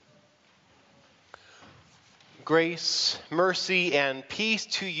Grace, mercy, and peace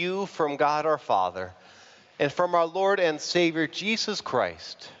to you from God our Father and from our Lord and Savior Jesus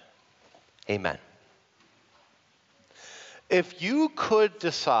Christ. Amen. If you could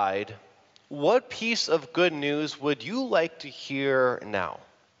decide, what piece of good news would you like to hear now?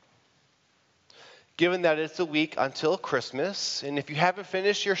 Given that it's a week until Christmas, and if you haven't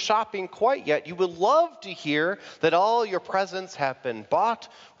finished your shopping quite yet, you would love to hear that all your presents have been bought,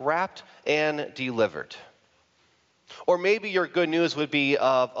 wrapped, and delivered. Or maybe your good news would be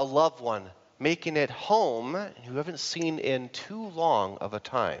of a loved one making it home you haven't seen in too long of a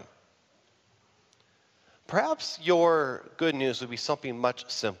time. Perhaps your good news would be something much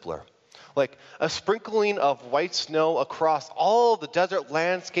simpler, like a sprinkling of white snow across all the desert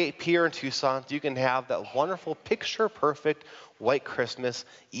landscape here in Tucson, so you can have that wonderful picture-perfect white Christmas,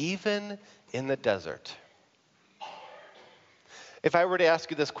 even in the desert. If I were to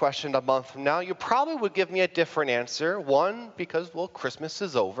ask you this question a month from now, you probably would give me a different answer. One, because, well, Christmas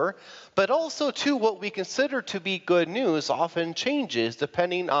is over. But also, two, what we consider to be good news often changes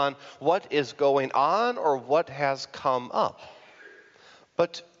depending on what is going on or what has come up.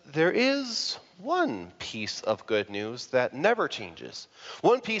 But there is one piece of good news that never changes.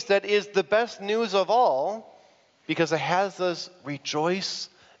 One piece that is the best news of all because it has us rejoice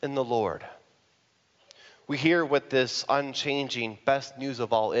in the Lord. We hear what this unchanging best news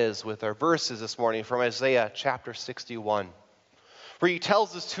of all is with our verses this morning from Isaiah chapter 61, where he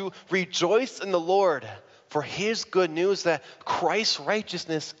tells us to rejoice in the Lord for his good news that Christ's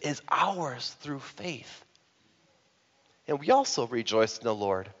righteousness is ours through faith. And we also rejoice in the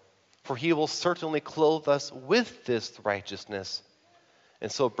Lord, for he will certainly clothe us with this righteousness, and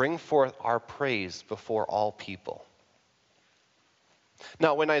so bring forth our praise before all people.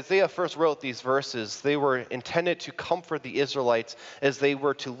 Now, when Isaiah first wrote these verses, they were intended to comfort the Israelites as they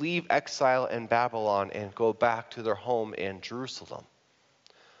were to leave exile in Babylon and go back to their home in Jerusalem.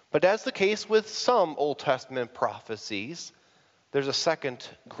 But as the case with some Old Testament prophecies, there's a second,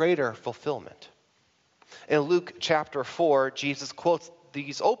 greater fulfillment. In Luke chapter 4, Jesus quotes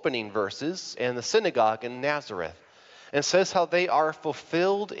these opening verses in the synagogue in Nazareth and says how they are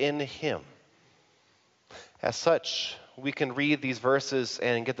fulfilled in him. As such, we can read these verses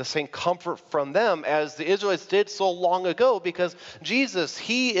and get the same comfort from them as the Israelites did so long ago, because Jesus,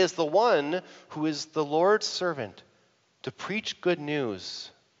 he is the one who is the Lord's servant to preach good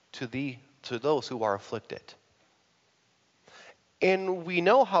news to those who are afflicted. And we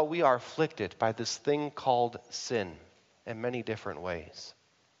know how we are afflicted by this thing called sin in many different ways.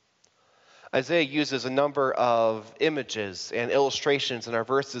 Isaiah uses a number of images and illustrations in our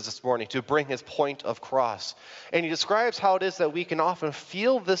verses this morning to bring his point across. And he describes how it is that we can often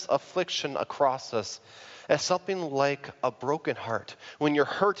feel this affliction across us as something like a broken heart, when you're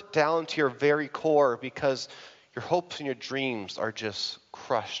hurt down to your very core because your hopes and your dreams are just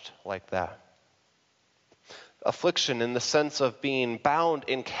crushed like that. Affliction in the sense of being bound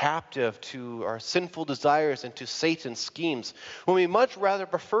and captive to our sinful desires and to Satan's schemes, when we much rather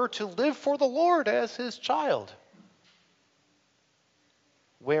prefer to live for the Lord as his child.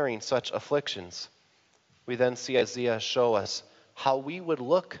 Wearing such afflictions, we then see Isaiah show us how we would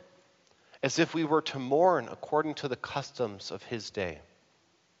look as if we were to mourn according to the customs of his day,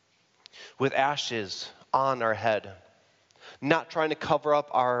 with ashes on our head, not trying to cover up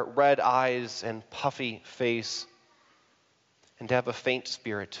our red eyes and puffy face, and to have a faint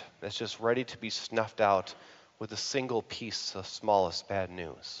spirit that's just ready to be snuffed out with a single piece of smallest bad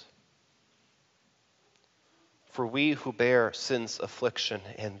news. For we who bear sin's affliction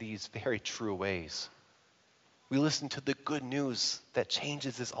in these very true ways, we listen to the good news that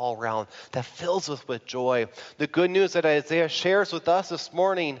changes us all around, that fills us with joy. The good news that Isaiah shares with us this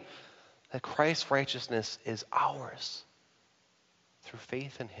morning, that Christ's righteousness is ours through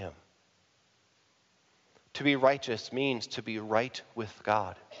faith in him. To be righteous means to be right with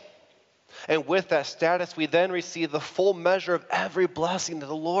God. And with that status, we then receive the full measure of every blessing that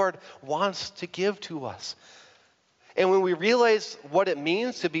the Lord wants to give to us. And when we realize what it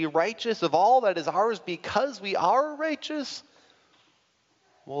means to be righteous of all that is ours because we are righteous,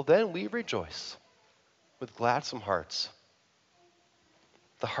 well, then we rejoice with gladsome hearts.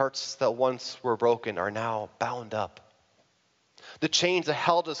 The hearts that once were broken are now bound up. The chains that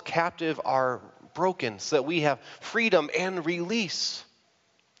held us captive are broken so that we have freedom and release.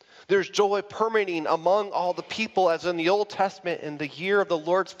 There's joy permeating among all the people, as in the Old Testament in the year of the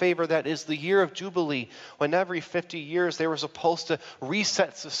Lord's favor, that is the year of Jubilee, when every 50 years they were supposed to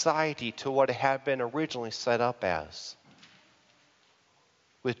reset society to what it had been originally set up as.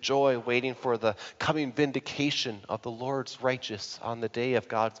 With joy waiting for the coming vindication of the Lord's righteous on the day of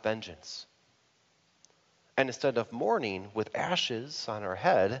God's vengeance. And instead of mourning with ashes on our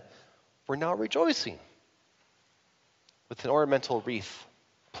head, we're now rejoicing with an ornamental wreath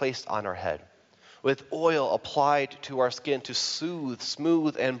placed on our head, with oil applied to our skin to soothe,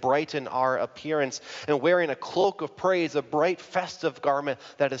 smooth, and brighten our appearance, and wearing a cloak of praise, a bright festive garment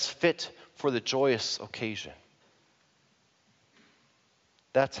that is fit for the joyous occasion.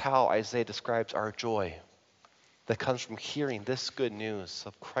 That's how Isaiah describes our joy that comes from hearing this good news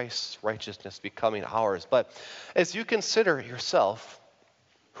of Christ's righteousness becoming ours. But as you consider yourself,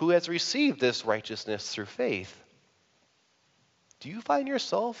 who has received this righteousness through faith, do you find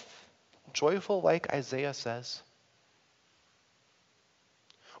yourself joyful like Isaiah says?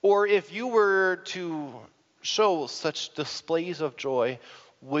 Or if you were to show such displays of joy,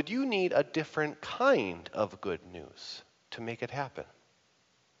 would you need a different kind of good news to make it happen?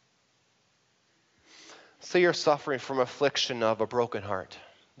 Say you're suffering from affliction of a broken heart.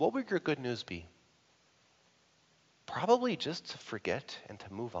 What would your good news be? Probably just to forget and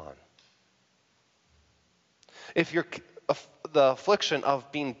to move on. If you're the affliction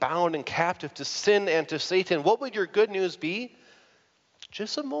of being bound and captive to sin and to Satan, what would your good news be?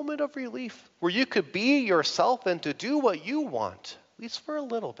 Just a moment of relief where you could be yourself and to do what you want, at least for a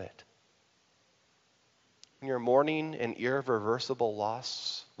little bit. When you're mourning an irreversible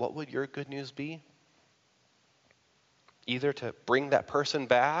loss, what would your good news be? Either to bring that person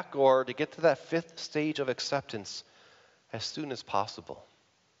back or to get to that fifth stage of acceptance as soon as possible.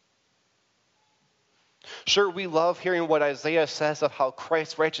 Sure, we love hearing what Isaiah says of how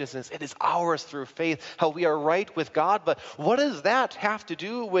Christ's righteousness, it is ours through faith, how we are right with God, but what does that have to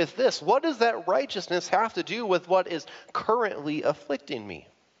do with this? What does that righteousness have to do with what is currently afflicting me?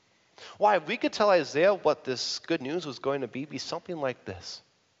 Why, if we could tell Isaiah what this good news was going to be something like this.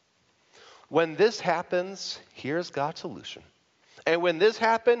 When this happens, here's God's solution. And when this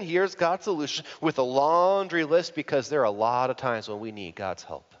happened, here's God's solution with a laundry list, because there are a lot of times when we need God's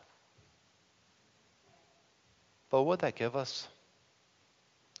help. But what would that give us?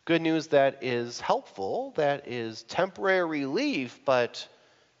 Good news that is helpful, that is temporary relief, but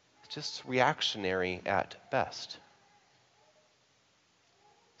just reactionary at best.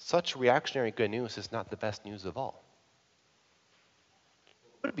 Such reactionary good news is not the best news of all.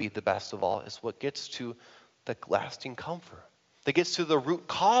 What would be the best of all is what gets to the lasting comfort, that gets to the root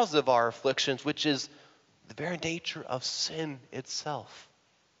cause of our afflictions, which is the very nature of sin itself.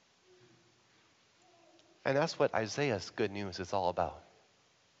 And that's what Isaiah's good news is all about.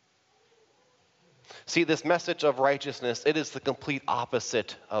 See, this message of righteousness, it is the complete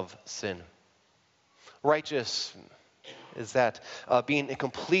opposite of sin. Righteous is that being in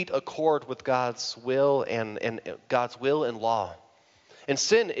complete accord with God's will and God's will and law. And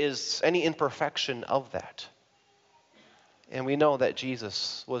sin is any imperfection of that. And we know that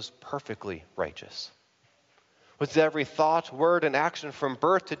Jesus was perfectly righteous. With every thought, word, and action from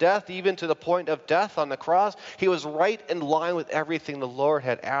birth to death, even to the point of death on the cross, he was right in line with everything the Lord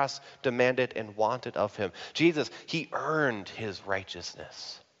had asked, demanded, and wanted of him. Jesus, he earned his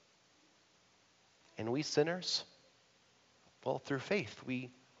righteousness. And we sinners, well, through faith,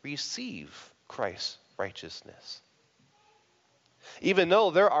 we receive Christ's righteousness. Even though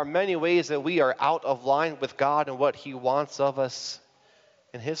there are many ways that we are out of line with God and what he wants of us,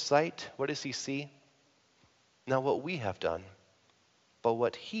 in his sight, what does he see? Not what we have done, but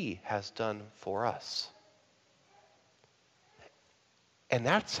what he has done for us. And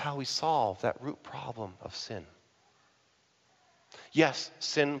that's how we solve that root problem of sin. Yes,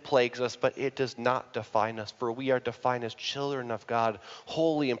 sin plagues us, but it does not define us, for we are defined as children of God,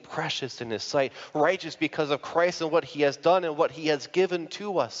 holy and precious in his sight, righteous because of Christ and what he has done and what he has given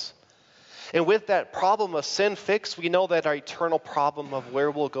to us. And with that problem of sin fixed, we know that our eternal problem of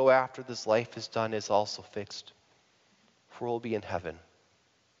where we'll go after this life is done is also fixed, for we'll be in heaven.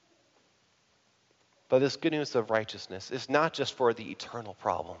 But this good news of righteousness is not just for the eternal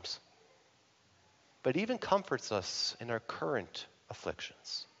problems, but even comforts us in our current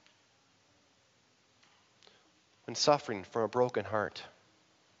afflictions. When suffering from a broken heart,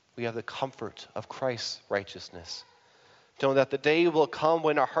 we have the comfort of Christ's righteousness. Know that the day will come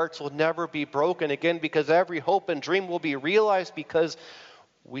when our hearts will never be broken again, because every hope and dream will be realized, because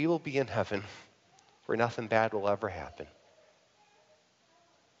we will be in heaven where nothing bad will ever happen.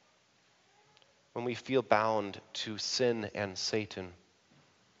 When we feel bound to sin and Satan,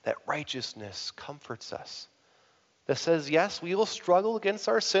 that righteousness comforts us. That says, yes, we will struggle against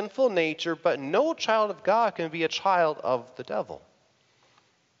our sinful nature, but no child of God can be a child of the devil.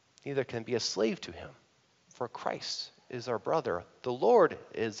 Neither can be a slave to him, for Christ is our brother. The Lord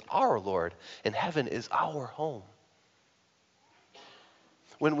is our Lord, and heaven is our home.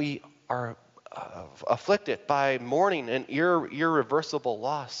 When we are afflicted by mourning and irreversible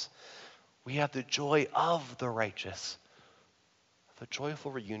loss, we have the joy of the righteous, the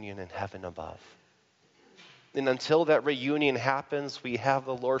joyful reunion in heaven above. And until that reunion happens, we have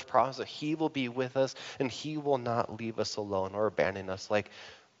the Lord's promise that He will be with us and He will not leave us alone or abandon us like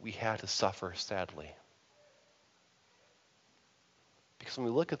we had to suffer, sadly. Because when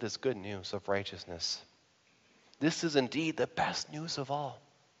we look at this good news of righteousness, this is indeed the best news of all.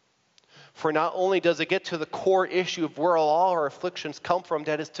 For not only does it get to the core issue of where all our afflictions come from,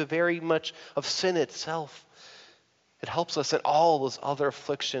 that is to very much of sin itself, it helps us in all those other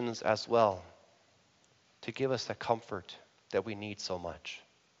afflictions as well, to give us the comfort that we need so much.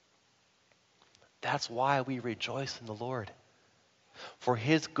 That's why we rejoice in the Lord. For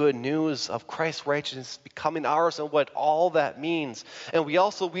His good news of Christ's righteousness becoming ours and what all that means. And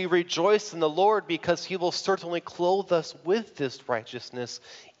we rejoice in the Lord because He will certainly clothe us with this righteousness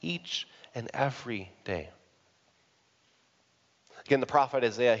each and every day. Again, the prophet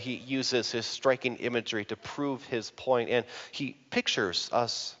Isaiah, he uses his striking imagery to prove his point, and he pictures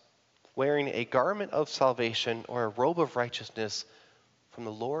us wearing a garment of salvation or a robe of righteousness from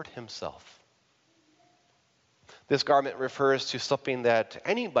the Lord Himself. This garment refers to something that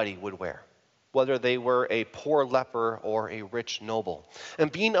anybody would wear, whether they were a poor leper or a rich noble.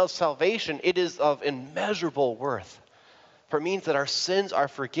 And being of salvation, it is of immeasurable worth. For it means that our sins are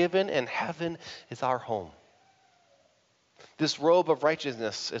forgiven and heaven is our home. This robe of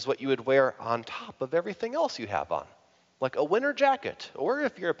righteousness is what you would wear on top of everything else you have on, like a winter jacket, or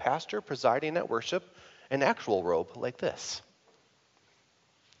if you're a pastor presiding at worship, an actual robe like this,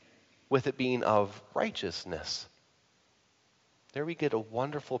 with it being of righteousness. There we get a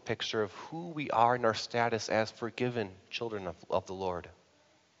wonderful picture of who we are in our status as forgiven children of the Lord.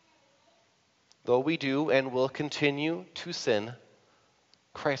 Though we do and will continue to sin,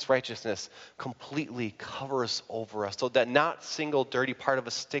 Christ's righteousness completely covers over us so that not a single dirty part of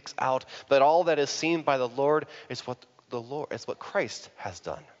us sticks out, but all that is seen by the Lord is what Christ has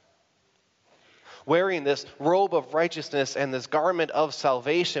done. Wearing this robe of righteousness and this garment of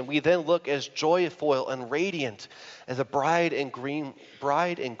salvation, we then look as joyful and radiant as a bride and groom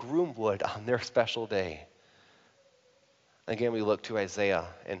would on their special day. Again, we look to Isaiah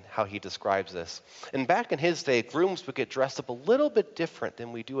and how he describes this. And back in his day, grooms would get dressed up a little bit different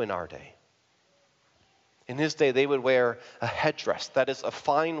than we do in our day. In his day, they would wear a headdress, that is a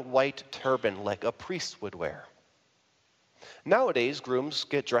fine white turban like a priest would wear. Nowadays, grooms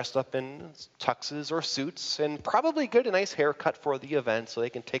get dressed up in tuxes or suits and probably get a nice haircut for the event so they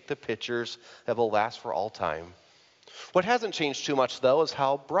can take the pictures that will last for all time. What hasn't changed too much, though, is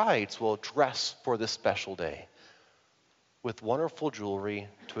how brides will dress for this special day with wonderful jewelry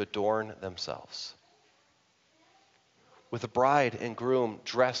to adorn themselves. With the bride and groom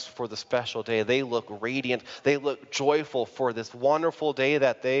dressed for the special day, they look radiant, they look joyful for this wonderful day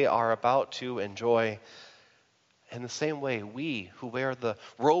that they are about to enjoy. In the same way, we who wear the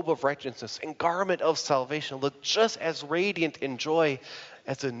robe of righteousness and garment of salvation look just as radiant in joy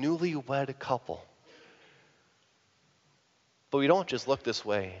as a newlywed couple. But we don't just look this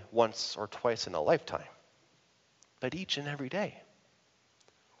way once or twice in a lifetime, but each and every day.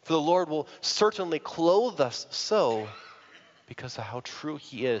 For the Lord will certainly clothe us so because of how true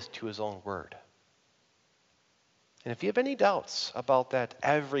He is to His own word. And if you have any doubts about that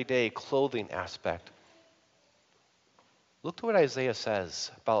everyday clothing aspect, look to what Isaiah says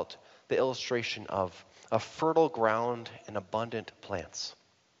about the illustration of a fertile ground and abundant plants.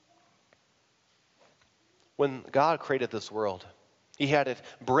 When God created this world, He had it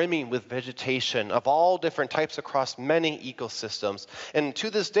brimming with vegetation of all different types across many ecosystems. And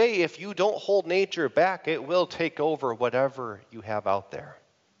to this day, if you don't hold nature back, it will take over whatever you have out there.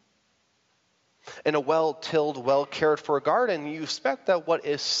 In a well-tilled, well-cared-for garden, you expect that what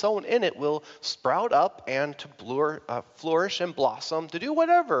is sown in it will sprout up and to flourish and blossom, to do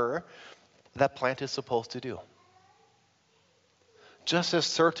whatever that plant is supposed to do. Just as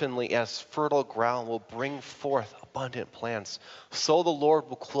certainly as fertile ground will bring forth abundant plants, so the Lord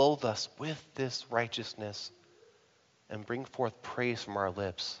will clothe us with this righteousness and bring forth praise from our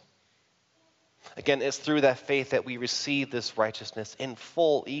lips. Again, it's through that faith that we receive this righteousness in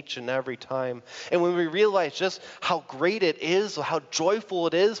full each and every time. And when we realize just how great it is, how joyful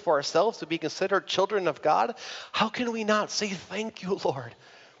it is for ourselves to be considered children of God, how can we not say thank you, Lord,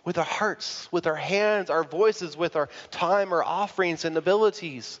 with our hearts, with our hands, our voices, with our time, our offerings and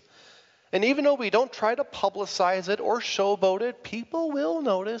abilities? And even though we don't try to publicize it or showboat it, people will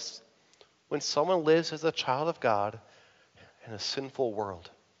notice when someone lives as a child of God in a sinful world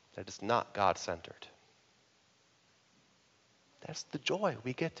that is not God-centered. That's the joy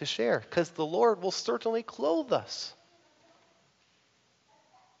we get to share, because the Lord will certainly clothe us.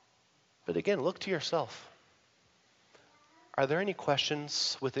 But again, look to yourself. Are there any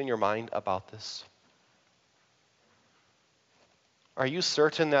questions within your mind about this? Are you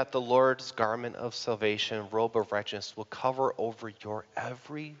certain that the Lord's garment of salvation, robe of righteousness, will cover over your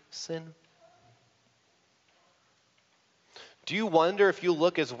every sin? Do you wonder if you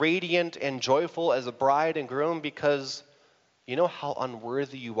look as radiant and joyful as a bride and groom because you know how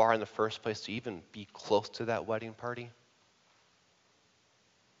unworthy you are in the first place to even be close to that wedding party?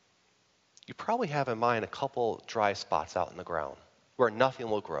 You probably have in mind a couple dry spots out in the ground where nothing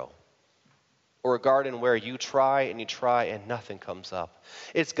will grow. Or a garden where you try and nothing comes up.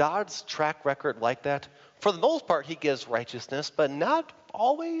 Is God's track record like that? For the most part, he gives righteousness, but not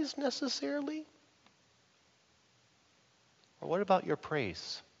always necessarily. Or what about your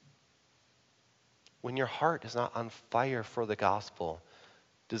praise? When your heart is not on fire for the gospel,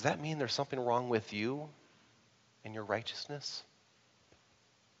 does that mean there's something wrong with you and your righteousness?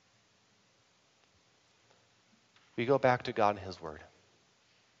 We go back to God and his word.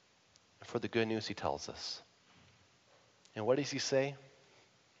 For the good news he tells us. And what does he say?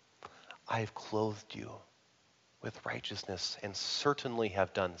 I have clothed you with righteousness and certainly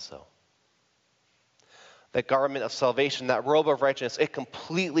have done so. That garment of salvation, that robe of righteousness, it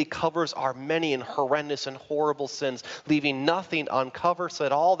completely covers our many and horrendous and horrible sins, leaving nothing uncovered so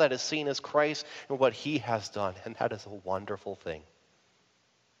that all that is seen is Christ and what he has done. And that is a wonderful thing.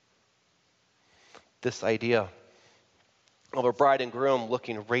 This idea of a bride and groom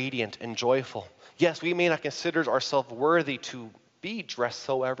looking radiant and joyful. Yes, we may not consider ourselves worthy to be dressed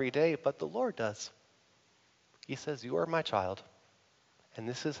so every day, but the Lord does. He says, you are my child, and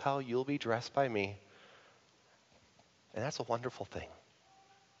this is how you'll be dressed by me. And that's a wonderful thing.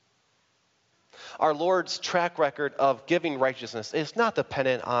 Our Lord's track record of giving righteousness is not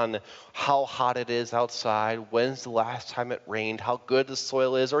dependent on how hot it is outside, when's the last time it rained, how good the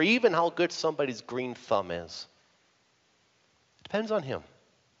soil is, or even how good somebody's green thumb is. Depends on him.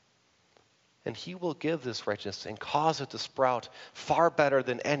 And he will give this righteousness and cause it to sprout far better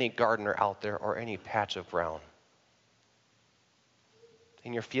than any gardener out there or any patch of ground.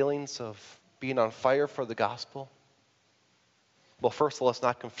 In your feelings of being on fire for the gospel? Well, first of all, let's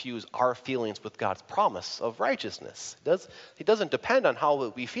not confuse our feelings with God's promise of righteousness. He doesn't depend on how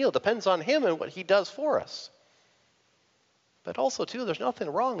we feel. It depends on him and what he does for us. But also, too, there's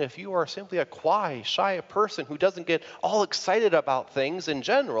nothing wrong if you are simply a quiet, shy person who doesn't get all excited about things in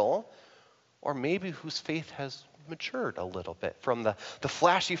general, or maybe whose faith has matured a little bit from the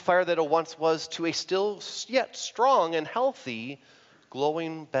flashy fire that it once was to a still yet strong and healthy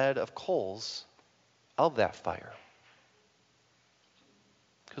glowing bed of coals of that fire.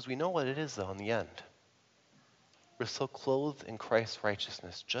 Because we know what it is, though, in the end. We're so clothed in Christ's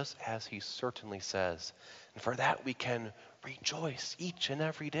righteousness, just as he certainly says. And for that we can rejoice each and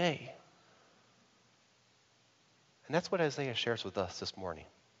every day. And that's what Isaiah shares with us this morning.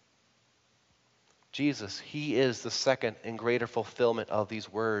 Jesus, he is the second and greater fulfillment of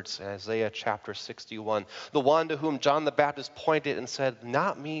these words in Isaiah chapter 61. The one to whom John the Baptist pointed and said,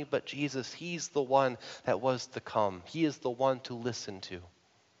 not me, but Jesus, he's the one that was to come. He is the one to listen to.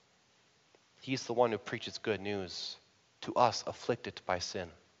 He's the one who preaches good news to us afflicted by sin.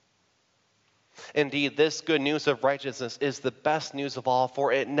 Indeed, this good news of righteousness is the best news of all,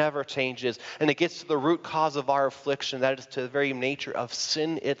 for it never changes, and it gets to the root cause of our affliction, that is to the very nature of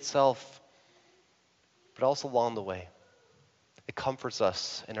sin itself. But also along the way, it comforts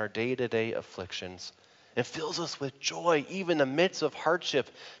us in our day-to-day afflictions and fills us with joy even in the midst of hardship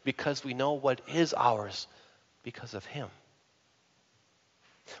because we know what is ours because of him.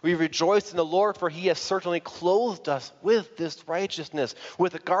 We rejoice in the Lord, for he has certainly clothed us with this righteousness.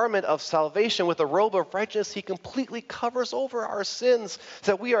 With a garment of salvation, with a robe of righteousness, he completely covers over our sins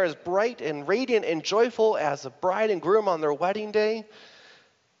so that we are as bright and radiant and joyful as a bride and groom on their wedding day.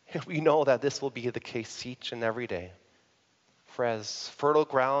 And we know that this will be the case each and every day. For as fertile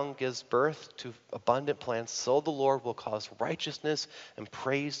ground gives birth to abundant plants, so the Lord will cause righteousness and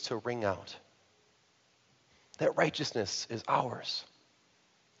praise to ring out. That righteousness is ours.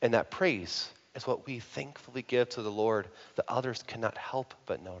 And that praise is what we thankfully give to the Lord that others cannot help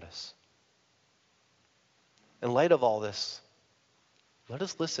but notice. In light of all this, let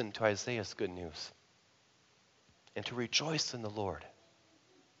us listen to Isaiah's good news and to rejoice in the Lord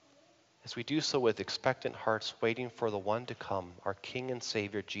as we do so with expectant hearts, waiting for the one to come, our King and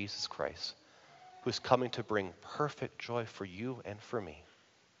Savior, Jesus Christ, who is coming to bring perfect joy for you and for me.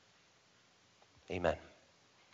 Amen.